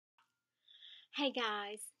Hey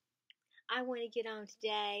guys, I want to get on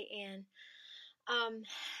today and um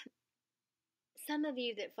some of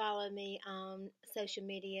you that follow me on social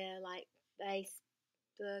media like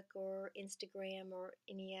Facebook or Instagram or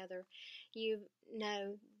any other, you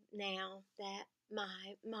know now that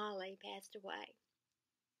my Molly passed away.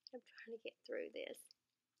 I'm trying to get through this,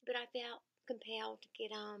 but I felt compelled to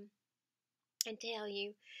get on and tell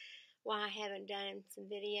you why I haven't done some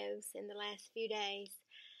videos in the last few days.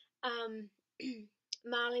 Um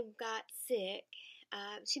Molly got sick.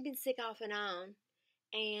 She'd been sick off and on,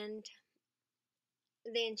 and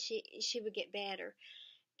then she would get better.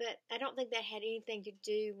 But I don't think that had anything to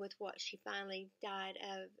do with what she finally died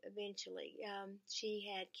of eventually. She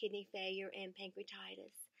had kidney failure and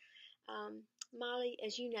pancreatitis. Molly,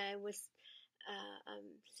 as you know, was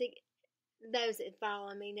sick. Those that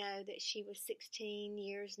follow me know that she was 16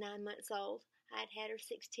 years, 9 months old. I'd had her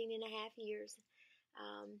 16 and a half years.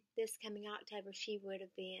 This coming October, she would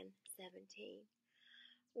have been 17.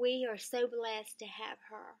 We are so blessed to have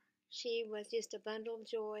her. She was just a bundle of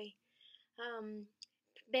joy. Um,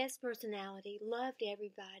 Best personality, loved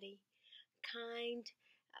everybody, kind.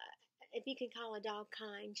 If you can call a dog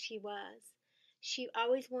kind, she was. She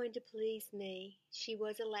always wanted to please me. She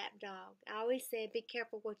was a lap dog. I always said, be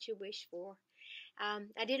careful what you wish for.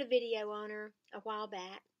 I did a video on her a while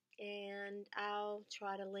back, and I'll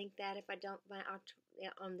try to link that. If I don't,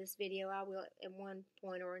 on this video, I will at one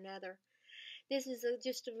point or another. This is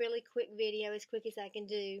just a really quick video, as quick as I can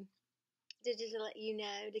do, to just let you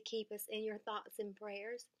know to keep us in your thoughts and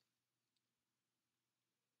prayers.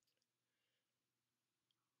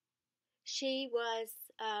 She was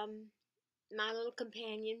my little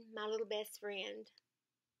companion, my little best friend.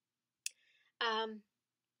 Um,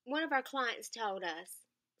 One of our clients told us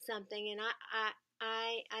something, and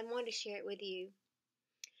I want to share it with you.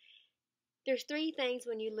 There's three things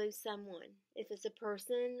when you lose someone. If it's a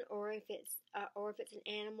person or if it's an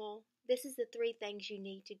animal, this is the three things you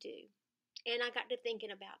need to do. And I got to thinking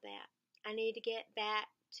about that. I need to get back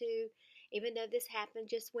to, even though this happened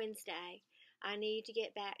just Wednesday, I need to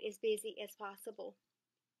get back as busy as possible.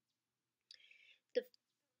 The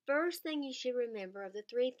first thing you should remember of the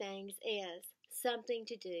three things is something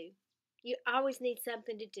to do. You always need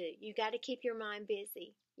something to do. You got to keep your mind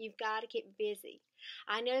busy. You've got to keep busy.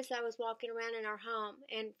 I noticed I was walking around in our home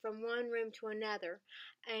and from one room to another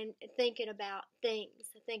and thinking about things,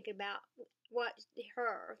 thinking about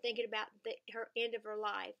thinking about her end of her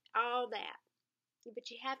life, all that. But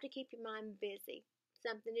you have to keep your mind busy,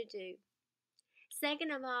 something to do.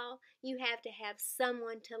 Second of all, you have to have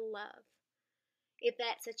someone to love. If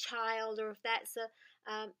that's a child or if that's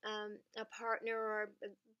a partner or a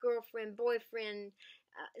girlfriend, boyfriend,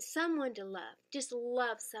 someone to love. Just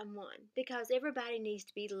love someone, because everybody needs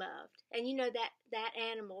to be loved. And you know that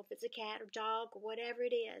animal, if it's a cat or dog or whatever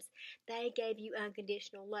it is, they gave you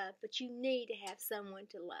unconditional love, but you need to have someone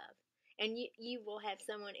to love. And you will have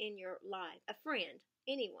someone in your life, a friend,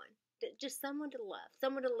 anyone, just someone to love,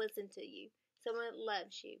 someone to listen to you, someone that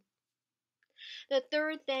loves you. The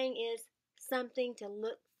third thing is something to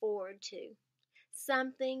look forward to.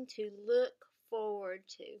 Something to look forward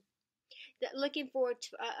to. Looking forward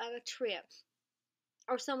to a trip,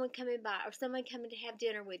 or someone coming by, or someone coming to have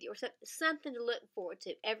dinner with you, or something to look forward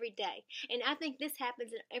to every day. And I think this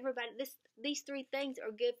happens in everybody. These three things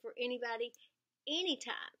are good for anybody,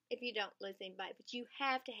 anytime, if you don't lose anybody. But you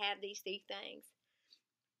have to have these three things.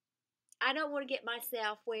 I don't want to get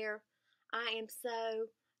myself where I am so,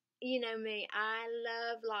 you know me, I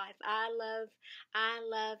love life. I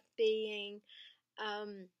love being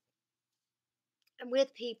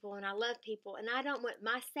with people, and I love people, and I don't want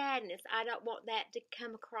my sadness, I don't want that to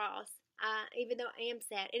come across, even though I am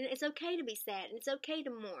sad. And it's okay to be sad, and it's okay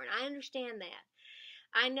to mourn. I understand that.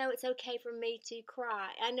 I know it's okay for me to cry.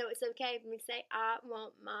 I know it's okay for me to say, I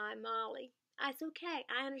want my Molly. It's okay.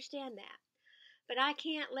 I understand that. But I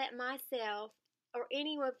can't let myself, or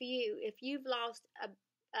any of you, if you've lost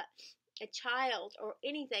a child or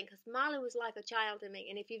anything, because Molly was like a child to me.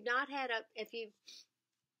 And if you've not had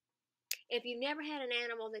if you've never had an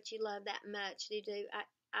animal that you love that much,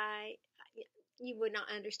 you would not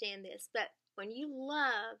understand this. But when you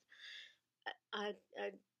love a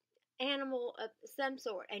animal of some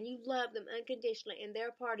sort, and you love them unconditionally, and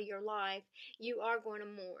they're part of your life, you are going to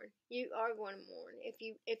mourn. You are going to mourn if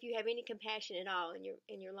you have any compassion at all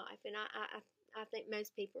in your life. And I think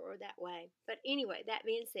most people are that way. But anyway, that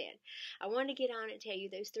being said, I want to get on and tell you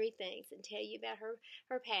those three things, and tell you about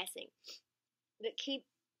her passing. That keep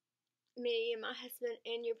me and my husband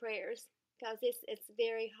in your prayers, because it's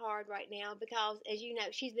very hard right now, because as you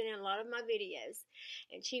know, she's been in a lot of my videos,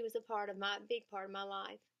 and she was a big part of my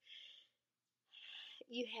life.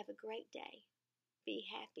 you have a great day. Be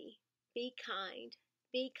happy. Be kind.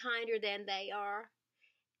 Be kinder than they are.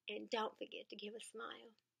 And don't forget to give a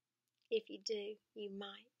smile. If you do, you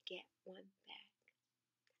might get one back.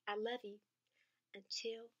 I love you.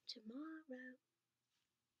 Until tomorrow.